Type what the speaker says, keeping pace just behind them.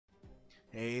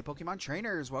Hey Pokemon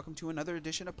trainers, welcome to another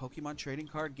edition of Pokemon Trading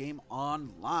Card Game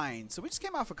Online. So we just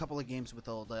came off a couple of games with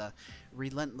old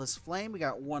Relentless Flame. We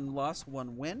got one loss,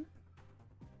 one win.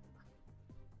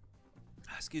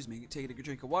 Excuse me, taking a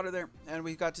drink of water there. And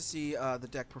we got to see the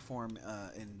deck perform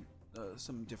in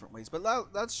some different ways. But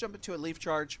let's jump into a Leaf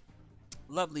Charge.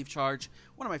 Love Leaf Charge,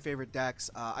 one of my favorite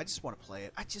decks. I just want to play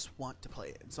it. I just want to play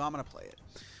it, and so I'm going to play it.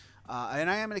 And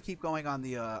I am going to keep going on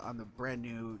the brand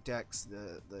new decks,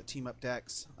 the team up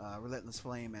decks, Relentless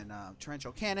Flame and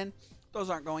Torrential Cannon. Those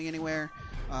aren't going anywhere,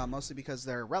 mostly because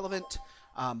they're relevant.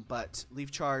 But Leaf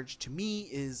Charge to me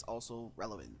is also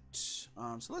relevant.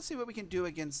 So let's see what we can do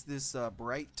against this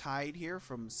Bright Tide here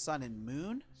from Sun and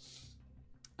Moon.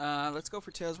 Let's go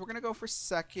for tails. We're going to go for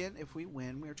second if we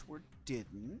win, which we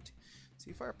didn't.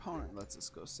 See if our opponent lets us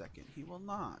go second. He will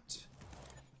not.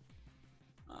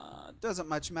 Doesn't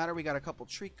much matter. We got a couple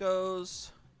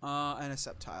Tricos and a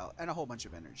Sceptile and a whole bunch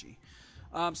of energy.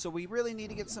 So we really need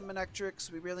to get some Manectrics.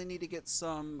 We really need to get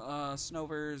some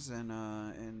Snovers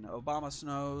and Obama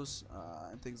Snows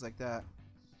and things like that.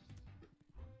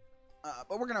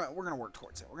 But we're gonna work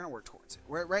towards it. We're gonna work towards it.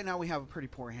 Right now we have a pretty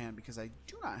poor hand because I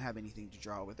do not have anything to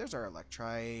draw with. There's our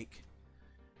Electrike.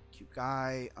 Cute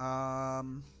guy.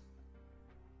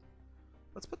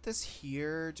 Let's put this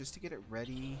here just to get it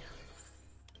ready.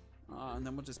 And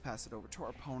then we'll just pass it over to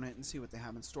our opponent and see what they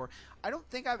have in store. I don't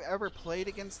think I've ever played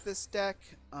against this deck.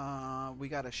 We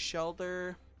got a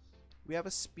Shelder, we have a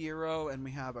Spearow, and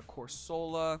we have a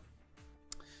Corsola.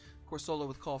 Corsola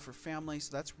with Call for Family,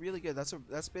 so that's really good.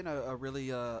 That's been a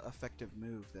really effective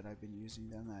move that I've been using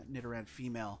on that Nidoran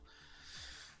female.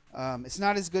 It's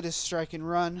not as good as Strike and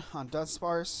Run on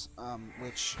Dunsparce,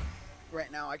 which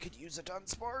right now I could use a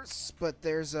Dunsparce, but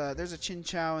there's a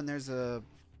Chinchou and there's a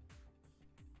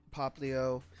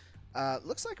Poplio.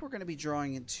 Looks like we're going to be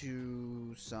drawing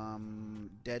into some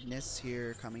deadness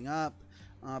here coming up,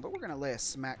 but we're going to lay a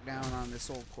smackdown on this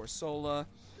old Corsola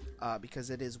because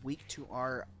it is weak to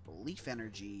our Leaf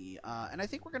Energy, and I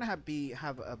think we're going to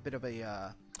have a bit of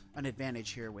an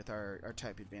advantage here with our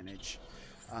type advantage.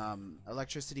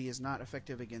 Electricity is not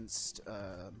effective against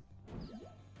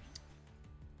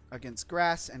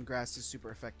grass, and grass is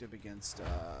super effective against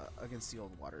the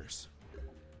old waters.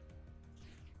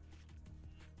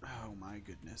 Oh my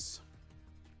goodness.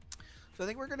 So I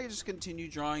think we're going to just continue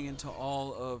drawing into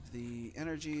all of the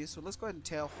energy. So let's go ahead and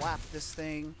tail whap this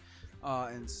thing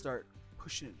and start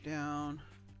pushing it down.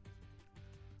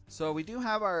 So we do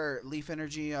have our Leaf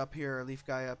Energy up here, our Leaf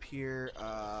guy up here.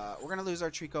 We're going to lose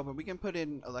our Trico, but we can put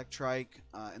in Electrike,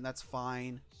 and that's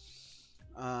fine.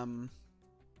 And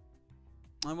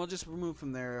we'll just remove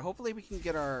from there. Hopefully we can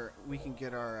get our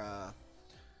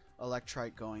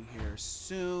Electrike going here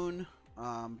soon.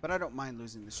 But I don't mind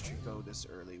losing this Trico this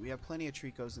early. We have plenty of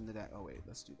Tricos in the deck. Oh wait,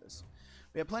 let's do this.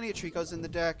 We have plenty of Tricos in the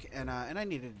deck, and I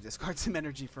needed to discard some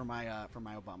energy for my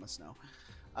Obama Snow.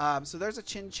 So there's a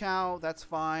Chinchou. That's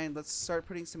fine. Let's start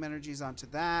putting some energies onto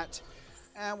that,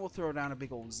 and we'll throw down a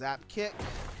big old Zap Kick.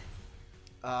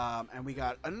 And we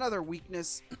got another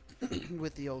weakness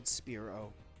with the old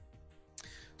Spearow.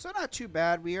 So not too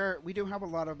bad. We do have a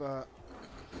lot of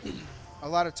a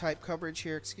lot of type coverage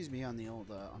here. Excuse me on the old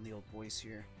voice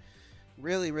here.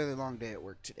 Really long day at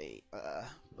work today.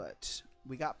 But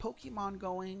we got Pokemon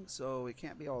going, so it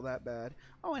can't be all that bad.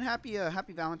 Oh, and happy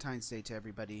Valentine's Day to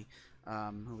everybody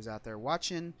who was out there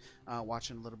watching a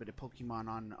little bit of Pokemon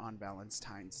on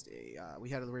Valentine's Day. We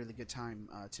had a really good time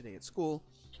today at school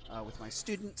with my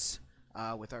students,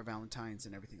 with our Valentines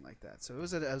and everything like that. So it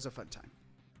was a fun time.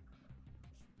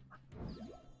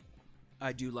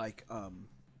 I do like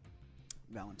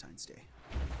Valentine's Day.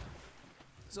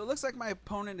 So it looks like my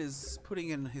opponent is putting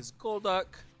in his Golduck.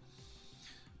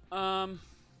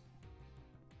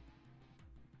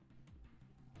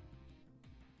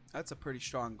 That's a pretty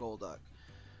strong Golduck.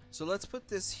 So let's put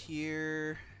this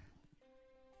here.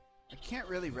 I can't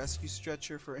really Rescue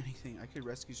Stretcher for anything. I could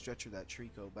Rescue Stretcher that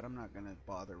Trico, but I'm not gonna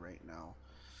bother right now.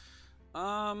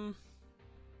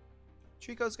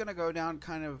 Trico's gonna go down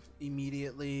kind of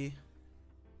immediately.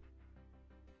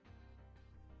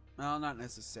 Well, not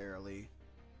necessarily.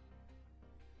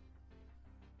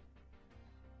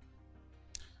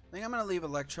 I think I'm going to leave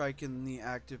Electrike in the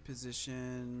active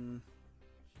position.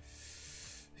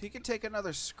 He could take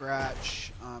another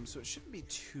scratch, so it shouldn't be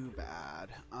too bad.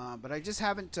 But I just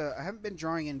haven't been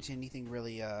drawing into anything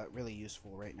really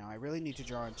useful right now. I really need to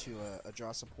draw into a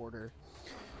draw supporter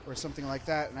or something like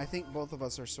that. And I think both of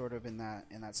us are sort of in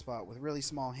that spot with really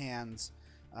small hands.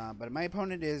 But my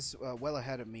opponent is well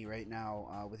ahead of me right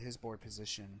now with his board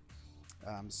position.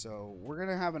 So we're going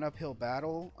to have an uphill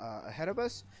battle ahead of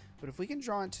us. But if we can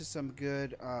draw into some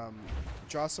good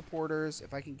draw supporters,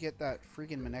 if I can get that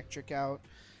freaking Manectric out,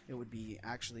 it would be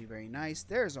actually very nice.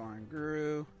 There's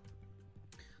Oranguru.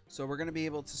 So we're going to be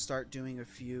able to start doing a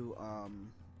few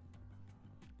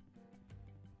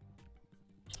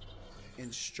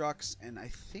instructs. And I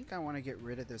think I want to get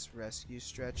rid of this Rescue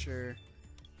Stretcher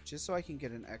just so I can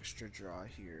get an extra draw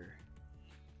here.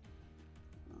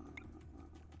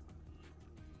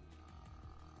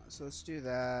 So let's do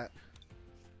that.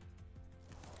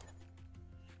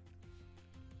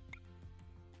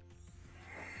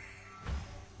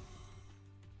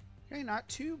 Okay, not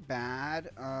too bad.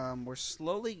 We're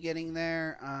slowly getting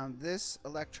there. This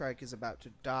Electrike is about to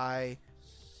die.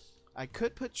 I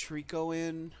could put Trico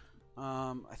in.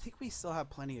 I think we still have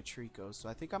plenty of Trico, so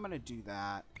I think I'm going to do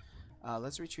that.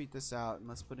 Let's retreat this out and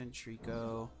let's put in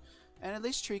Trico. And at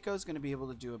least Trico is going to be able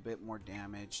to do a bit more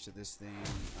damage to this thing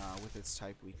with its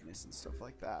type weakness and stuff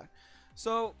like that.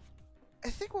 So I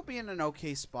think we'll be in an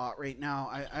okay spot right now.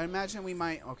 I imagine we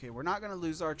might... Okay, we're not going to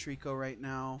lose our Trico right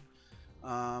now.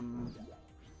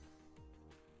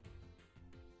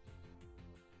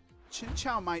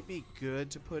 Chinchou might be good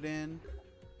to put in.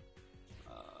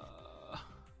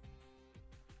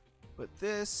 But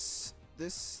this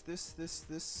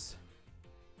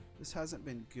hasn't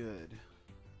been good.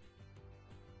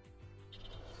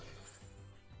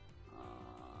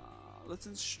 Let's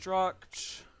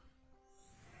instruct.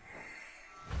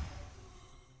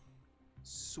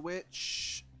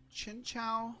 Switch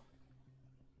Chinchou.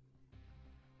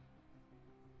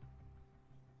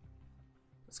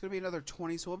 It's going to be another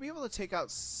 20, so we'll be able to take out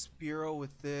Spearow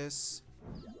with this.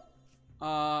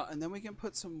 And then we can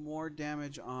put some more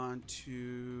damage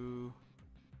onto,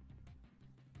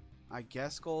 I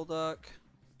guess, Golduck.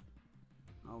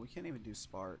 Oh, we can't even do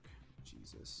Spark.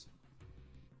 Jesus.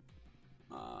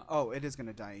 Oh, it is going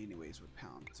to die anyways with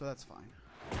Pound, so that's fine.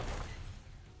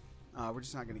 We're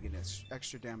just not going to get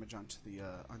extra damage onto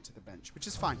the bench, which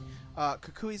is fine.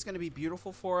 Kukui is going to be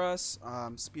beautiful for us.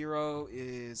 Spearow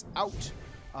is out.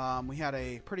 We had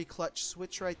a pretty clutch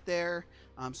switch right there,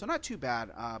 so not too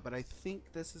bad. But I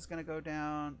think this is going to go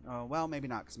down. Well, maybe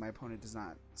not, because my opponent does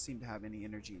not seem to have any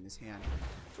energy in his hand.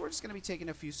 So we're just going to be taking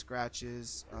a few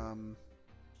scratches.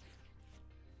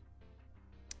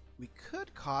 We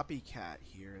could copycat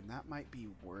here, and that might be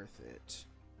worth it.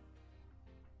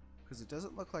 Because it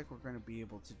doesn't look like we're going to be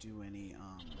able to do any...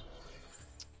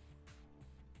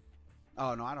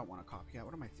 Oh, no, I don't want to copycat.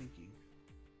 What am I thinking?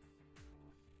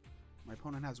 My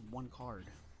opponent has one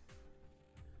card.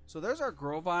 So there's our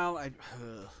Grovyle.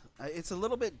 It's a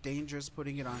little bit dangerous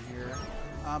putting it on here.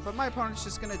 But my opponent's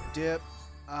just going to dip.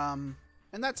 And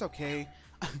that's okay.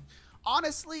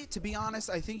 Honestly, to be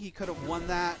honest, I think he could have won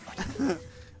that.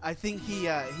 I think he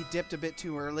dipped a bit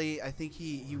too early. I think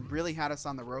he really had us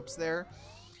on the ropes there.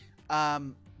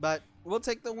 But we'll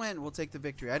take the win. We'll take the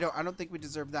victory. I don't think we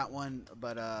deserved that one,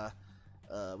 but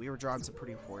we were drawing some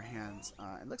pretty poor hands.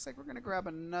 It looks like we're gonna grab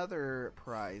another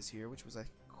prize here, which was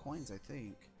coins, I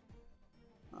think.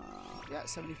 Yeah,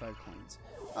 75 coins.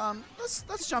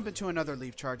 Let's jump into another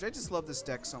Leaf Charge. I just love this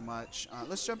deck so much.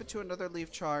 Let's jump into another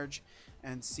Leaf Charge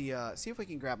and see if we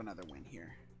can grab another win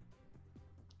here.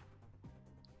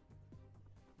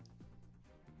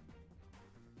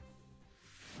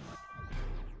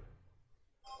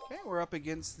 Okay, we're up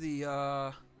against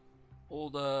the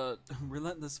old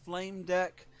Relentless Flame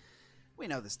deck. We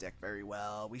know this deck very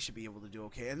well. We should be able to do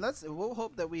okay. And we'll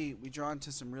hope that we draw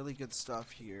into some really good stuff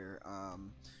here.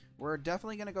 We're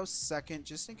definitely going to go second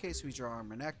just in case we draw our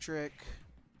Manectric.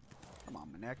 Come on,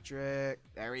 Manectric.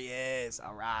 There he is.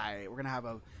 All right. We're going to have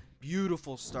a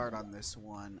beautiful start on this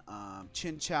one.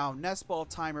 Chinchou, Nest Ball,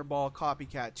 Timer Ball,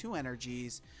 Copycat, 2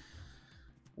 energies.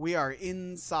 We are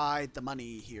inside the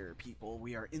money here, people.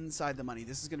 We are inside the money.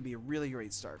 This is going to be a really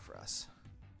great start for us.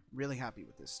 Really happy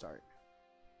with this start.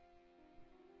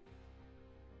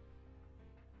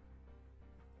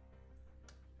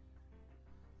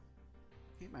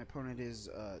 Okay, my opponent is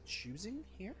choosing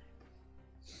here.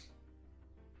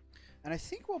 And I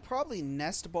think we'll probably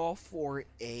Nest Ball for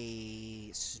a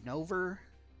Snover.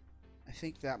 I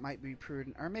think that might be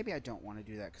prudent. Or maybe I don't want to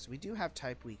do that because we do have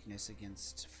type weakness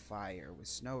against fire with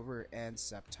Snover and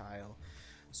Sceptile.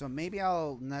 So maybe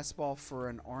I'll Nest Ball for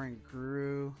an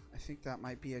Oranguru. I think that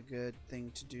might be a good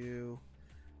thing to do.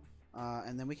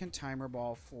 And then we can Timer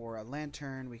Ball for a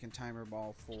Lantern. We can Timer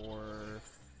Ball for,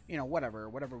 you know, whatever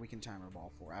we can Timer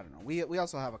Ball for. I don't know. We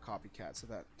also have a Copycat, so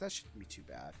that shouldn't be too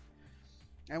bad.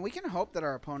 And we can hope that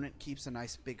our opponent keeps a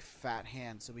nice big fat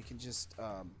hand so we can just...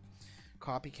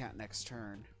 Copycat next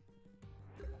turn.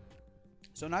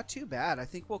 So not too bad. I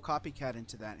think we'll copycat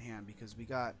into that hand because we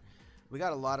got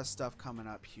a lot of stuff coming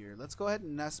up here. Let's go ahead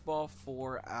and nest ball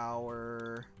for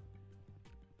our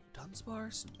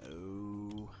Dunsparce.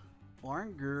 No.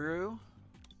 Oranguru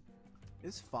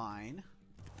is fine.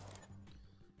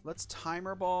 Let's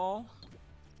timer ball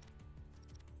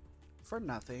for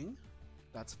nothing.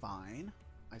 That's fine,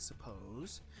 I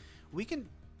suppose. We can...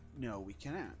 No, we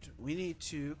can't. We need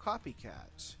to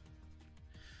copycat.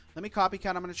 Let me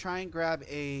copycat. I'm going to try and grab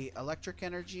a electric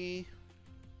energy.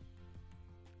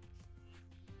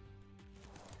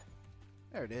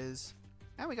 There it is.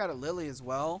 And we got a Lily as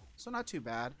well, so not too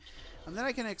bad. And then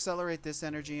I can accelerate this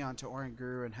energy onto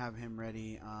Oranguru and have him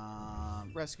ready.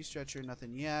 Rescue Stretcher,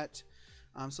 nothing yet.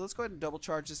 So let's go ahead and double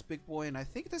charge this big boy. And I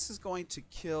think this is going to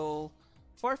kill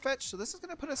Farfetch. So this is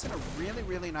going to put us in a really,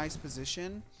 really nice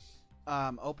position.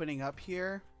 Opening up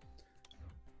here.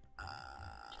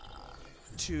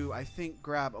 To, I think,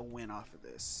 grab a win off of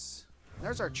this.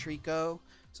 There's our Trico.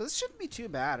 So this shouldn't be too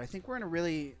bad. I think we're in a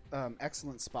really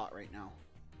excellent spot right now.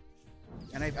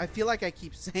 And I feel like I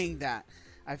keep saying that.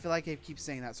 I feel like I keep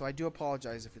saying that. So I do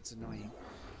apologize if it's annoying.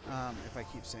 If I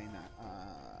keep saying that.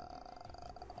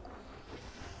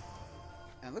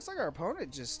 And it looks like our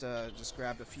opponent just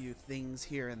grabbed a few things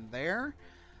here and there.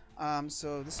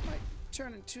 So this might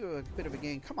turn into a bit of a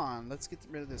game. Come on, let's get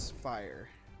rid of this fire.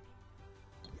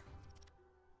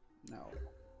 No.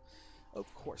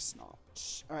 Of course not.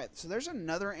 Alright, so there's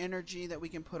another energy that we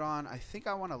can put on. I think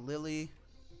I want a Lily.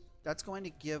 That's going to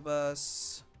give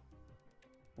us...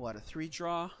 What, a 3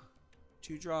 draw?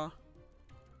 2 draw?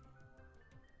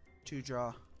 2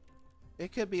 draw.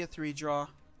 It could be a 3 draw.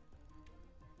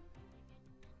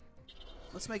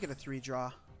 Let's make it a 3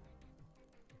 draw.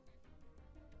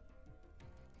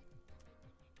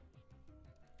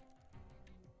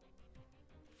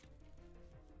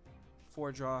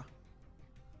 Four draw.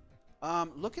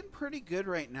 Looking pretty good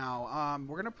right now.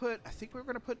 We're gonna put. I think we're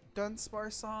gonna put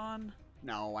Dunsparce on.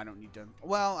 No, I don't need Dun.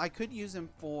 Well, I could use him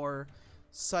for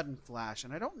Sudden Flash,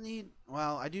 and I don't need.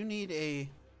 Well, I do need a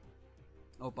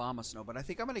Obama Snow, but I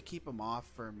think I'm gonna keep him off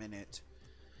for a minute,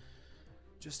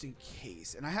 just in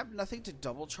case. And I have nothing to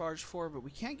double charge for, but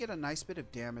we can get a nice bit of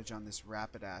damage on this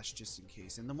Rapidash just in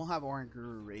case. And then we'll have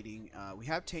Oranguru rating. We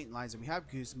have Tate and Liza. We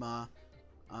have Guzma.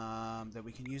 That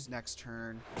we can use next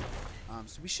turn.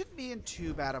 So we shouldn't be in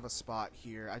too bad of a spot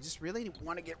here. I just really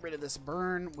want to get rid of this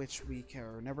burn, which we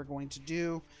are never going to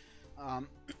do.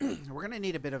 We're going to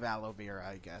need a bit of aloe vera,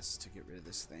 I guess, to get rid of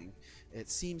this thing. It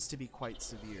seems to be quite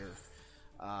severe.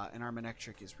 And our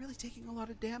Manectric is really taking a lot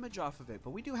of damage off of it. But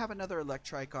we do have another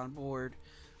Electrike on board.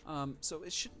 So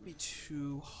it shouldn't be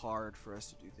too hard for us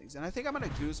to do things. And I think I'm going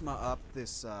to Guzma up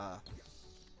this,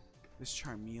 this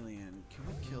Charmeleon. Can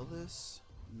we kill this?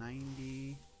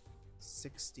 90,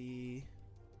 60,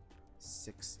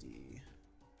 60.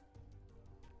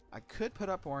 I could put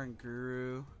up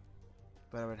Oranguru,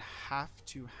 but I would have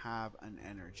to have an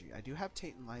energy. I do have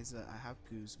Tate and Liza. I have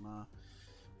Guzma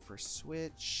for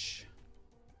switch.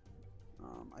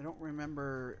 I don't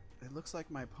remember. It looks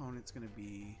like my opponent's going to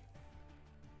be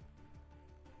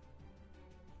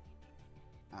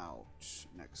out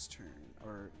next turn,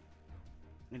 or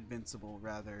invincible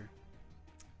rather.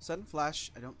 Sudden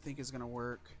Flash I don't think is going to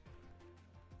work.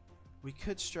 We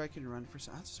could strike and run for...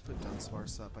 I'll just put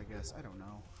Dunsparce up, I guess. I don't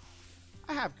know.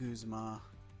 I have Guzma.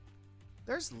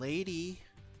 There's Lady.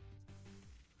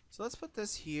 So let's put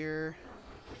this here.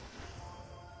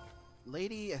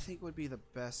 Lady I think would be the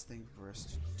best thing for us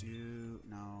to do.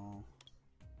 No.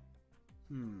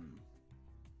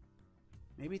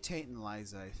 Maybe Tate and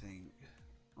Liza, I think.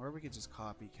 Or we could just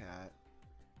copycat.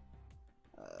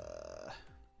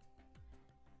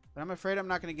 But I'm afraid I'm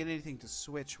not going to get anything to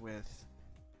switch with.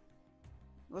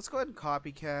 Let's go ahead and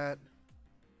copycat.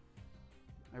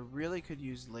 I really could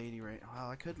use Lady right... Well,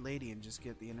 I could Lady and just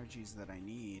get the energies that I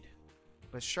need.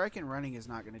 But strike and running is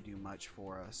not going to do much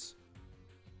for us.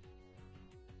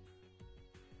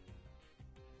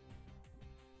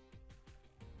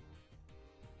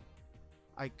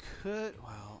 I could...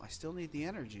 Well, I still need the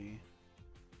energy.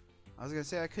 I was going to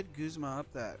say I could Guzma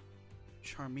up that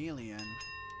Charmeleon.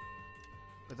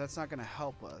 But that's not going to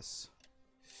help us.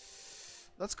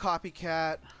 Let's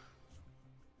copycat.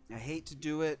 I hate to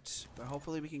do it, but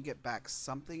hopefully we can get back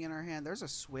something in our hand. There's a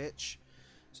switch,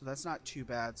 so that's not too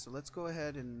bad. So let's go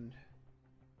ahead and...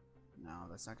 No,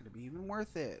 that's not going to be even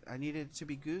worth it. I needed it to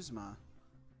be Guzma.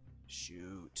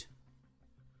 Shoot.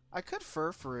 I could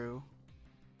Furfrou.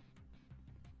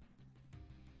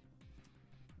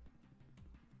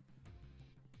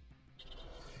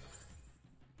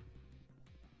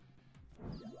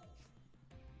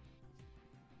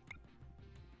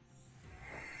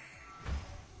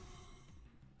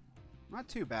 Not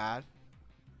too bad.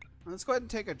 Let's go ahead and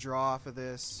take a draw off of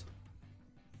this.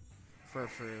 Frou.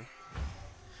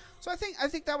 So I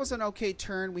think that was an okay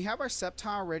turn. We have our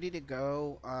Sceptile ready to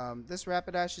go. This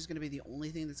Rapidash is going to be the only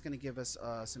thing that's going to give us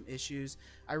some issues.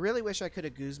 I really wish I could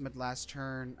have Guzma'd last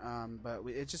turn, but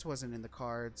it just wasn't in the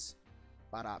cards.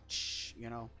 You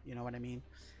know what I mean?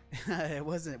 It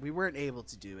wasn't. We weren't able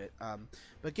to do it.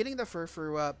 But getting the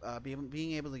Frou up,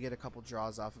 being able to get a couple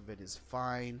draws off of it is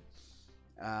fine.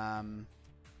 I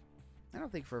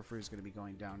don't think Frou is going to be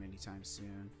going down anytime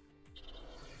soon.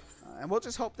 And we'll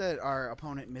just hope that our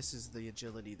opponent misses the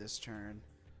agility this turn,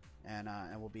 and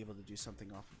we'll be able to do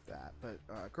something off of that.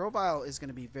 But Grovyle is going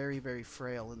to be very, very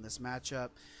frail in this matchup.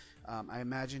 I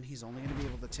imagine he's only going to be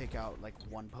able to take out like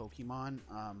one Pokemon,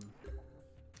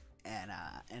 and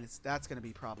that's going to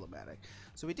be problematic.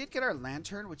 So we did get our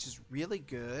Lantern, which is really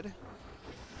good.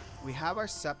 We have our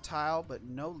Sceptile, but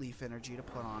no Leaf Energy to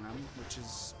put on him, which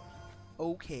is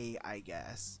okay, I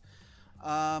guess.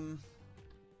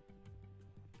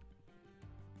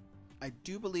 I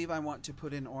do believe I want to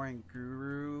put in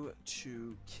Oranguru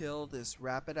to kill this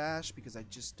Rapidash because I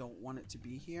just don't want it to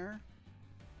be here.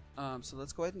 So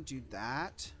let's go ahead and do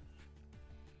that.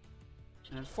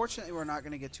 And unfortunately, we're not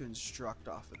going to get to instruct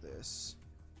off of this.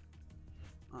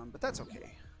 But that's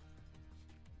okay.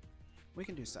 We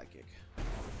can do Psychic.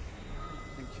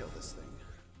 And kill this thing.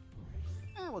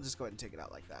 And we'll just go ahead and take it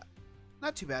out like that.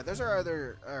 Not too bad. There's our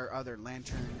other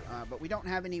Lantern. But we don't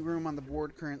have any room on the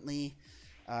board currently.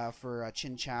 For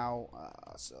Chinchou,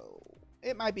 so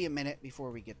it might be a minute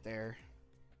before we get there.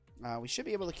 We should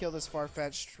be able to kill this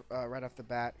Farfetch'd right off the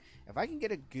bat. If I can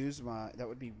get a Guzma, that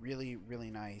would be really,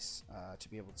 really nice to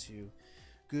be able to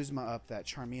Guzma up that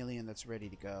Charmeleon that's ready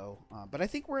to go. But I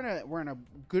think we're in a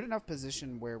good enough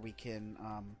position where we can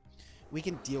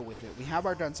deal with it. We have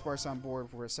our Dunsparce on board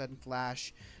for a sudden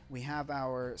flash. We have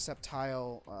our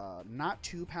Sceptile not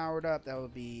too powered up. That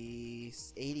would be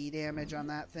 80 damage on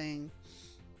that thing.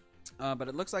 But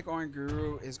it looks like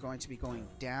Oranguru is going to be going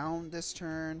down this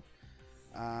turn.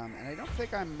 And I don't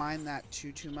think I mind that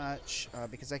too much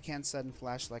because I can sudden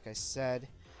flash like I said.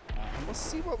 And we'll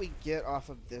see what we get off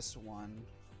of this one.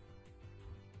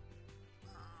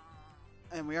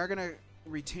 And we are going to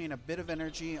retain a bit of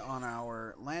energy on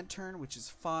our Lantern, which is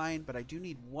fine. But I do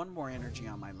need one more energy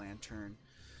on my Lantern.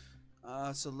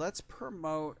 So let's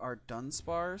promote our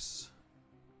Dunsparce.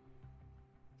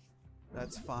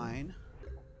 That's fine.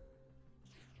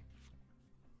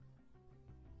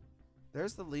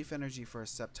 There's the Leaf Energy for a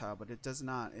Sceptile, but it does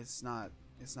not. It's not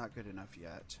good enough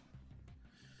yet.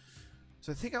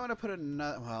 So I think I want to put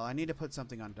another. Well, I need to put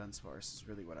something on Dunsparce. Is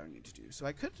really what I need to do. So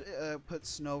I could put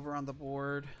Snover on the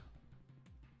board,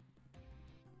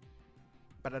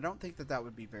 but I don't think that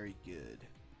would be very good.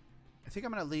 I think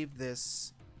I'm going to leave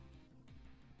this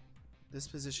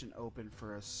position open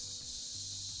for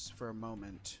a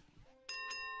moment.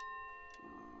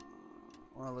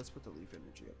 Well, let's put the Leaf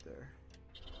Energy up there.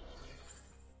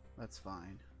 That's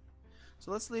fine.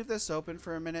 So let's leave this open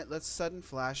for a minute. Let's sudden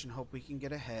flash and hope we can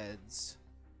get a heads.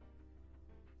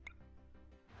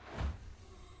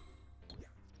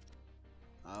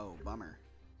 Oh, bummer.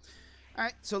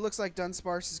 Alright, so it looks like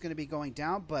Dunsparce is going to be going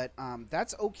down, but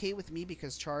that's okay with me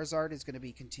because Charizard is going to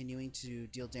be continuing to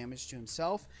deal damage to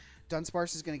himself.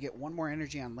 Dunsparce is going to get one more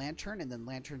energy on Lantern, and then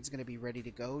Lantern's going to be ready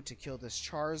to go to kill this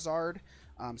Charizard.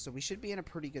 So we should be in a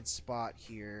pretty good spot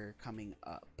here coming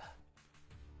up.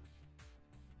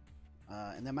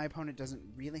 And then my opponent doesn't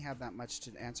really have that much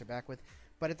to answer back with.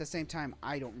 But at the same time,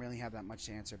 I don't really have that much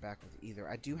to answer back with either.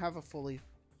 I do have a fully...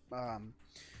 well,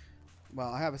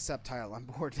 I have a Sceptile on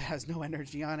board that has no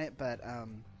energy on it. But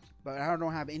I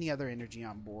don't have any other energy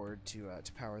on board to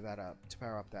power that up. To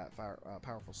power up that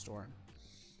powerful Storm.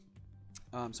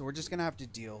 So we're just going to have to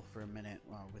deal for a minute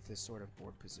with this sort of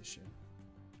board position.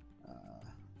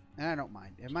 And I don't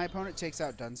mind. If my opponent takes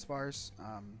out Dunsparce...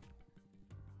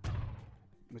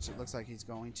 which it looks like he's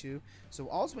going to. So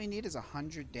all we need is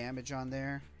 100 damage on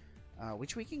there,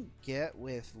 which we can get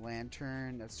with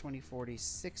Lantern. That's 20, 40,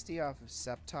 60 off of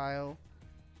Sceptile.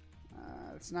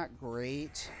 It's not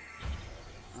great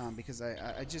because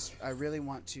I really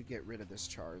want to get rid of this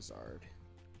Charizard.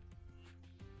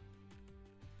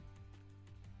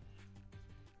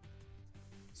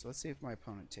 So let's see if my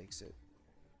opponent takes it.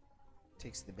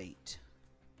 Takes the bait.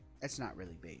 It's not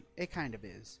really bait. It kind of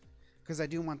is. Because I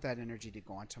do want that energy to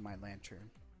go onto my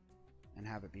Lantern and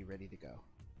have it be ready to go.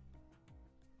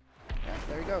 Yeah,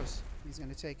 there he goes. He's going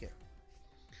to take it.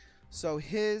 So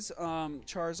his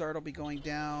Charizard will be going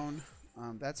down.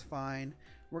 That's fine.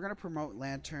 We're going to promote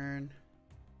Lantern.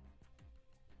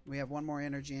 We have one more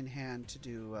energy in hand to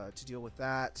deal with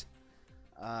that.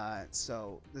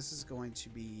 So this is going to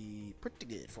be pretty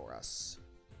good for us.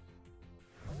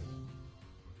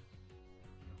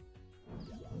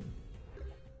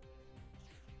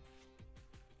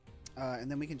 And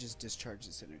then we can just discharge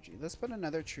this energy. Let's put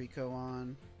another Trico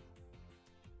on.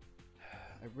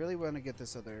 I really want to get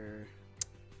this other...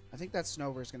 I think that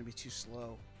Snover is going to be too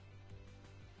slow.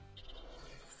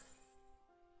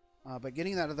 But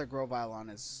getting that other Grovyle on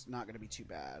is not going to be too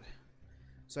bad.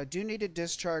 So I do need to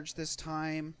discharge this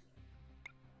time.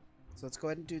 So let's go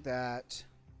ahead and do that.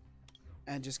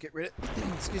 And just get rid of...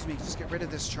 excuse me, just get rid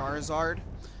of this Charizard.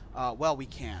 Well, we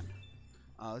can.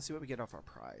 Let's see what we get off our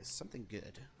prize. Something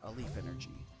good. A Leaf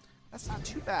Energy. That's not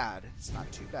too bad. It's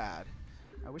not too bad.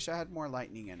 I wish I had more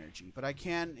Lightning Energy. But I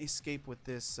can escape with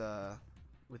this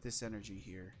energy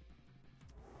here.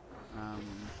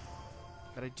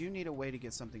 But I do need a way to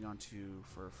get something onto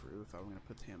Furfrou if I'm going to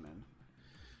put him in.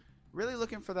 Really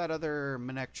looking for that other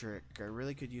Manectric. I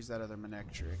really could use that other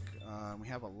Manectric. We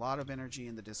have a lot of energy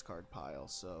in the discard pile,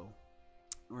 so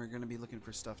we're going to be looking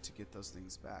for stuff to get those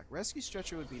things back. Rescue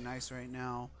Stretcher would be nice right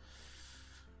now.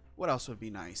 What else would be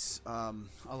nice? A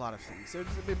lot of things. There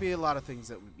would be a lot of things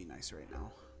that would be nice right now.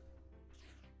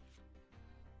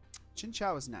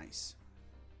 Chinchou is nice.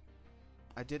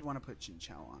 I did want to put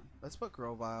Chinchou on. Let's put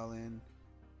Grovyle in.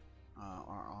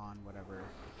 Or on, whatever.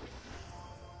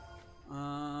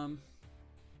 I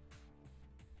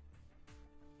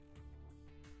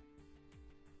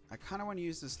kind of want to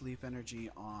use this Leaf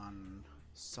Energy on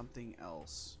something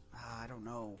else. I don't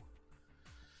know.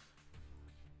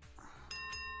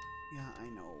 Yeah, I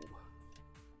know.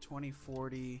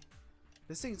 2040.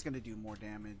 This thing's going to do more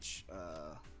damage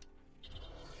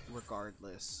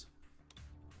regardless.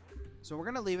 So we're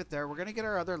going to leave it there. We're going to get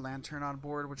our other Lantern on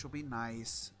board, which will be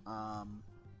nice.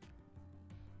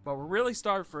 But we're really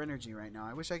starved for energy right now.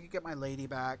 I wish I could get my Lady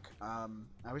back.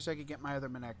 I wish I could get my other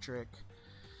Manectric.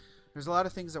 There's a lot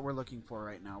of things that we're looking for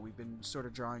right now. We've been sort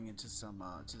of drawing into some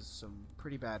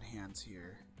pretty bad hands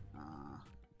here.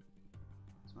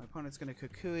 So my opponent's going to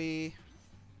Kukui.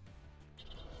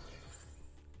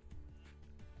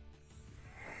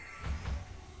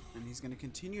 And he's going to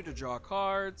continue to draw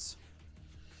cards.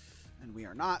 And we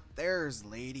are not. There's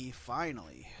Lady,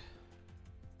 finally.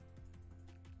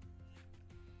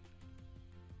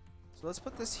 So let's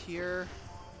put this here.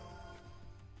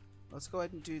 Let's go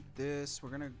ahead and do this. We're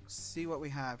going to see what we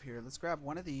have here. Let's grab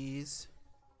one of these,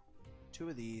 two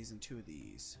of these, and two of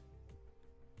these.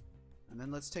 And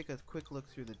then let's take a quick look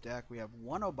through the deck. We have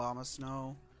one Obama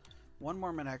Snow, one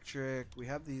more Manectric. We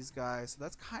have these guys. So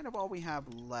that's kind of all we have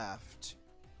left.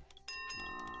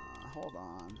 Hold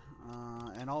on.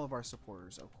 And all of our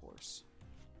supporters, of course.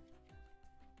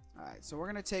 Alright, so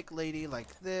we're going to take Lady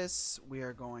like this. We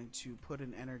are going to put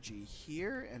an energy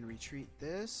here and retreat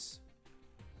this.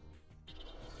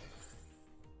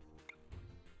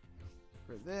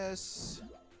 For this.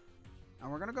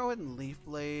 And we're going to go ahead and Leaf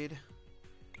Blade.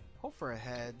 Hope for a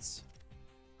heads.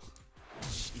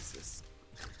 Jesus.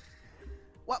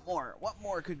 What more? What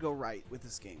more could go right with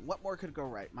this game? What more could go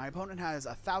right? My opponent has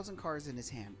 1,000 cards in his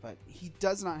hand, but he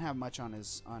does not have much on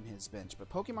his bench. But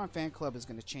Pokemon Fan Club is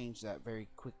going to change that very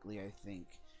quickly, I think.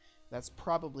 That's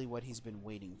probably what he's been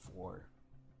waiting for.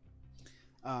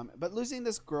 But losing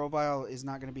this Grovyle is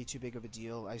not going to be too big of a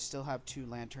deal. I still have 2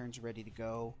 Lanterns ready to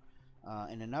go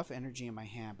and enough energy in my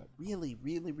hand, but really,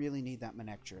 really, really need that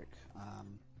Manectric.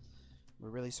 We're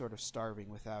really sort of starving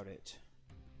without it.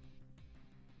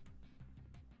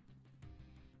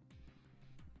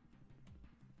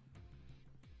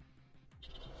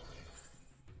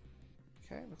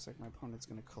 Okay, looks like my opponent's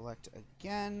going to collect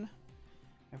again.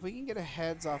 If we can get a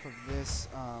heads off of this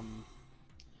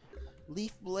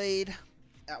Leaf Blade,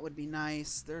 that would be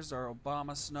nice. There's our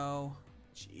Obama Snow.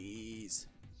 Jeez.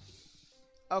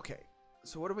 Okay,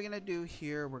 so what are we going to do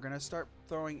here? We're going to start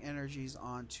throwing energies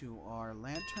onto our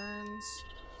Lanterns.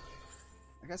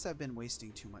 I guess I've been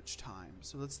wasting too much time.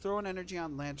 So let's throw an energy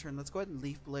on Lantern. Let's go ahead and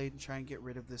Leaf Blade and try and get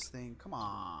rid of this thing. Come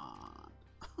on.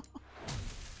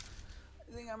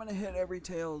 I think I'm going to hit every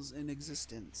Tails in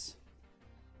existence.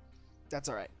 That's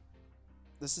alright.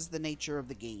 This is the nature of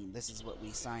the game. This is what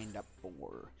we signed up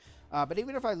for. But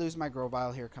even if I lose my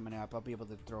Grovyle here coming up, I'll be able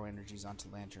to throw energies onto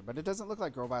Lantern. But it doesn't look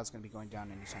like Grovyle is going to be going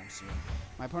down anytime soon.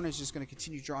 My opponent is just going to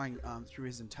continue drawing through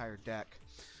his entire deck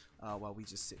while we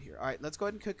just sit here. Alright, let's go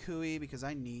ahead and Kukui because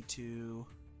I need to.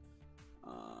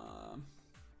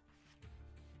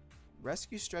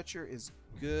 Rescue Stretcher is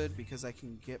good because I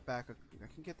can get back. I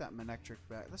can get that Manectric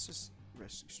back. Let's just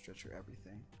Rescue Stretcher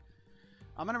everything.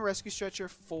 I'm gonna Rescue Stretcher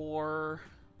for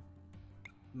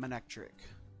Manectric.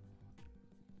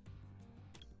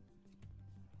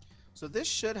 So this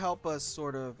should help us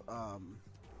sort of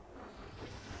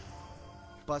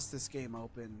bust this game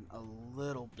open a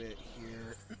little bit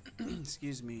here.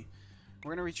 Excuse me. We're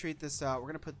going to retreat this out. We're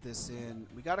going to put this in.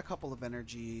 We got a couple of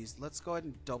energies. Let's go ahead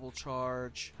and double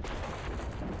charge.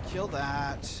 Kill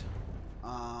that.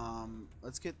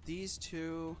 Let's get these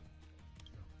two.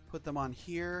 Put them on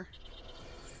here.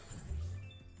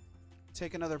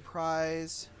 Take another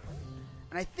prize.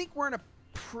 And I think we're in a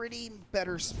pretty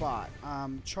better spot.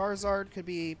 Charizard could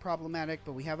be problematic,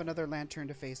 but we have another Lantern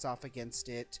to face off against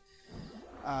it.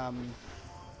 But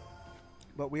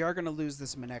we are going to lose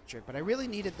this Manectric. But I really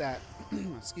needed that.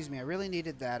 Excuse me. I really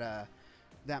needed that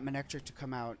that Manectric to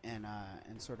come out and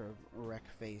sort of wreck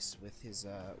face with his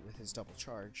double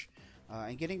charge.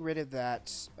 And getting rid of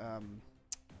that.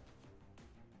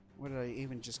 What did I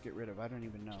even just get rid of? I don't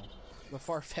even know. The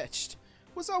Farfetch'd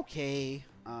was okay.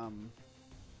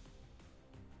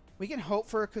 We can hope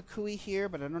for a Kukui here,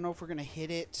 but I don't know if we're going to hit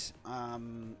it.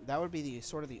 That would be the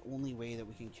sort of the only way that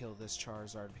we can kill this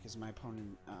Charizard, because my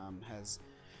opponent has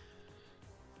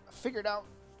figured out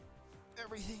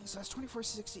everything. So that's 24,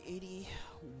 60, 80,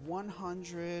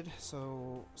 100.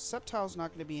 So Sceptile's not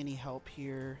going to be any help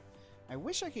here. I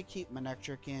wish I could keep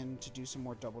Manectric in to do some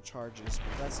more double charges,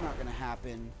 but that's not going to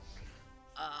happen.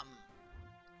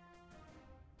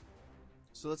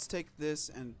 So let's take this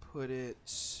and put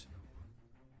it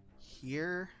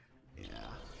here. Yeah,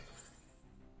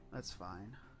 that's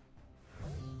fine.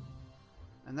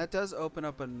 And that does open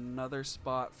up another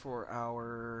spot for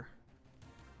our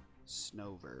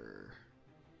Snover.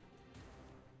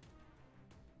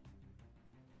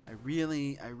 I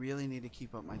really need to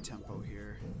keep up my tempo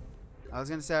here. I was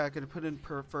gonna say I could have put in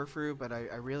Furfru, but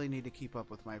I really need to keep up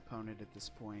with my opponent at this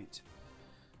point.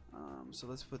 So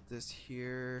let's put this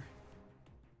here.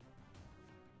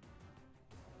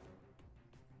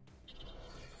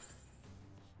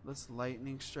 Let's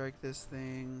lightning strike this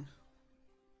thing.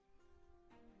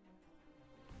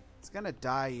 It's gonna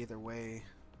die either way.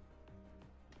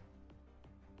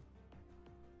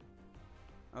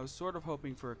 I was sort of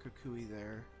hoping for a Kukui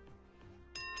there.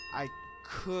 I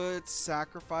could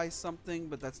sacrifice something,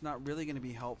 but that's not really going to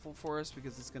be helpful for us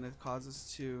because it's going to cause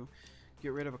us to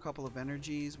get rid of a couple of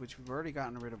energies, which we've already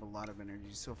gotten rid of a lot of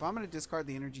energies. So if I'm going to discard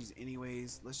the energies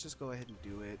anyways, let's just go ahead and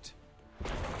do it.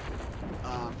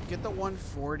 Get the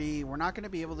 140. We're not going to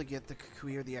be able to get the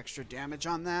Kukui or the extra damage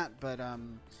on that, but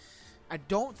I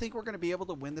don't think we're going to be able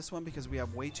to win this one because we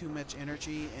have way too much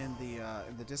energy in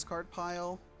the discard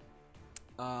pile.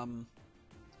 And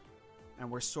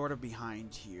we're sort of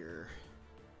behind here.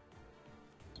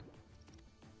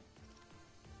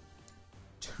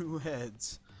 2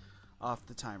 heads off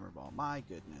the timer ball. My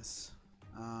goodness.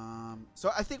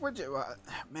 So I think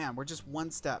we're just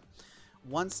one step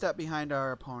behind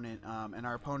our opponent, and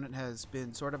our opponent has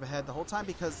been sort of ahead the whole time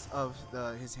because of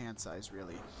his hand size.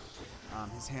 Really,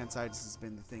 his hand size has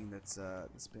been the thing that's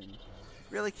been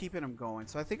really keeping him going.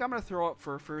 So I think I'm gonna throw up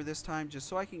Furfur this time just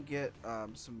so I can get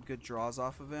some good draws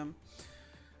off of him.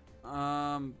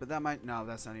 But that might, no,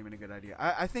 that's not even a good idea.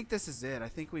 I think this is it. I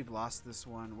think we've lost this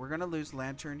one. We're gonna lose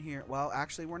Lantern here. Well,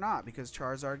 actually we're not, because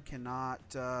Charizard cannot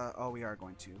oh, we are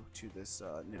going to this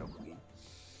Nidoqueen.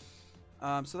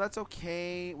 So that's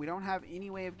okay. We don't have any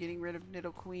way of getting rid of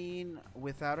Nidoqueen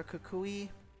without a Kukui.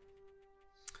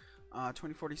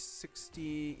 20, 40,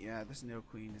 60. Yeah, this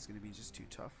Nidoqueen is going to be just too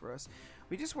tough for us.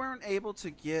 We just weren't able to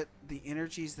get the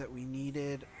energies that we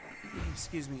needed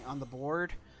excuse me, on the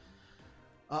board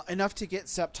enough to get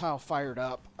Sceptile fired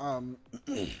up.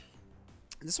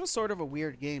 This was sort of a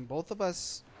weird game. Both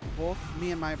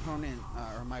me and my opponent,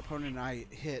 or my opponent and I,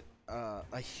 hit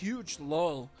a huge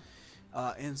lull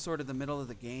in sort of the middle of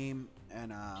the game,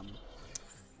 and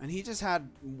he just had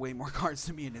way more cards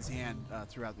than me in his hand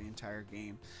throughout the entire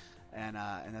game. And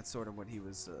that's sort of what he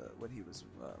was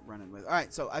running with. All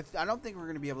right, so I don't think we're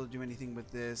going to be able to do anything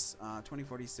with this. 20,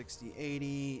 40, 60,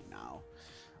 80. No.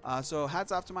 So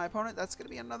hats off to my opponent. That's going to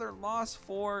be another loss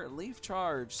for Leaf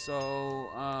Charge. So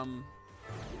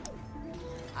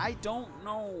I don't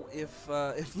know if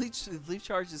Leaf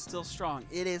Charge is still strong.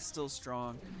 It is still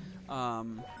strong.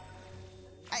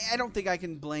 I don't think I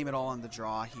can blame it all on the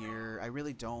draw here. I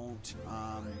really don't.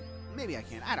 Maybe I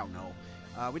can. I don't know.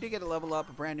 We did get a level up,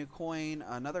 a brand new coin,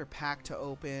 another pack to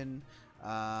open.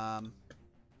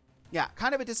 Yeah,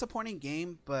 kind of a disappointing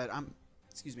game, but I'm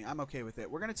okay with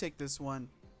it. We're gonna take this one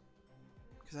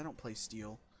because I don't play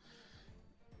Steel.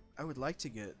 I would like to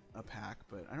get a pack,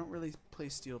 but I don't really play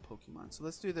Steel Pokemon. So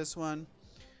let's do this one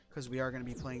because we are gonna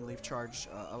be playing Leaf Charge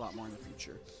a lot more in the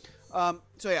future.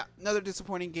 So yeah, another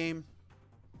disappointing game.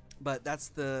 But that's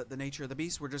the nature of the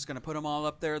beast. We're just going to put them all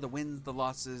up there. The wins, the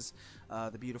losses,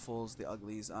 the beautifuls, the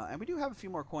uglies. And we do have a few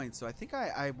more coins. So I think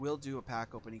I will do a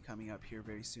pack opening coming up here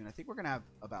very soon. I think we're going to have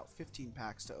about 15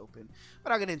 packs to open.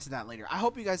 But I'll get into that later. I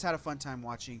hope you guys had a fun time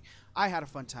watching. I had a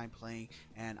fun time playing.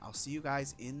 And I'll see you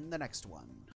guys in the next one.